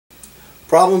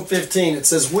Problem 15, it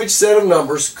says which set of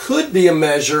numbers could be a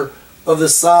measure of the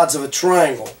sides of a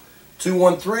triangle?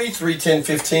 213, 310,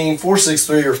 15,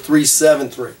 463, or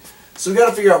 373. So we've got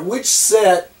to figure out which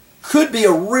set could be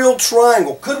a real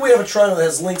triangle. Could we have a triangle that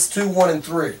has lengths 2, 1, and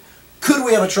 3? Could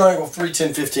we have a triangle 3,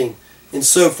 10, 15, and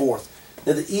so forth?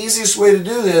 Now the easiest way to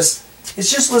do this is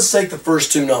just let's take the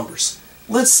first two numbers.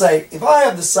 Let's say if I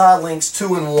have the side lengths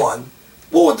 2 and 1,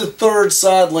 what would the third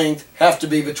side length have to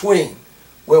be between?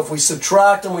 Well, if we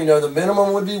subtract them, we know the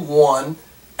minimum would be 1,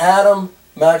 add them,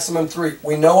 maximum 3.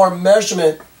 We know our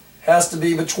measurement has to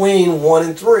be between 1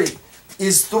 and 3.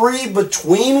 Is 3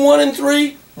 between 1 and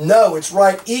 3? No, it's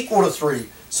right equal to 3.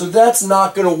 So that's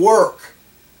not going to work.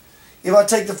 If I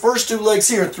take the first two legs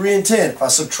here, 3 and 10, if I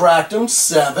subtract them,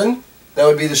 7, that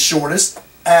would be the shortest.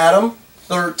 Add them,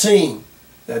 13.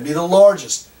 That would be the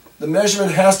largest. The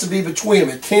measurement has to be between them.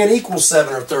 It can't equal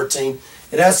 7 or 13.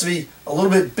 It has to be a little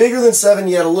bit bigger than 7,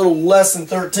 yet a little less than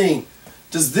 13.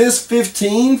 Does this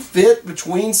 15 fit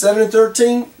between 7 and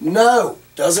 13? No,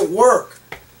 doesn't work.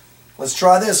 Let's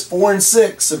try this. 4 and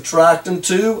 6, subtract them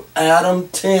 2, add them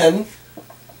 10.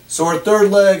 So our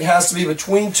third leg has to be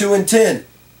between 2 and 10.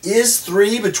 Is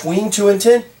 3 between 2 and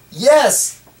 10?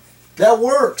 Yes, that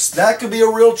works. That could be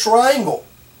a real triangle.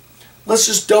 Let's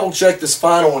just double check this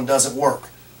final one doesn't work.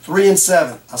 3 and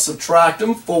 7, I subtract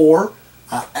them 4,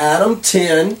 I add them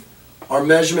 10. Our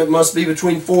measurement must be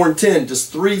between 4 and 10. Does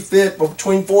 3 fit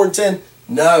between 4 and 10?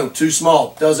 No, too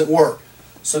small. Doesn't work.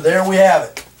 So there we have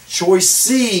it. Choice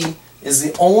C is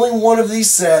the only one of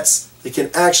these sets that can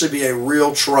actually be a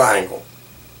real triangle.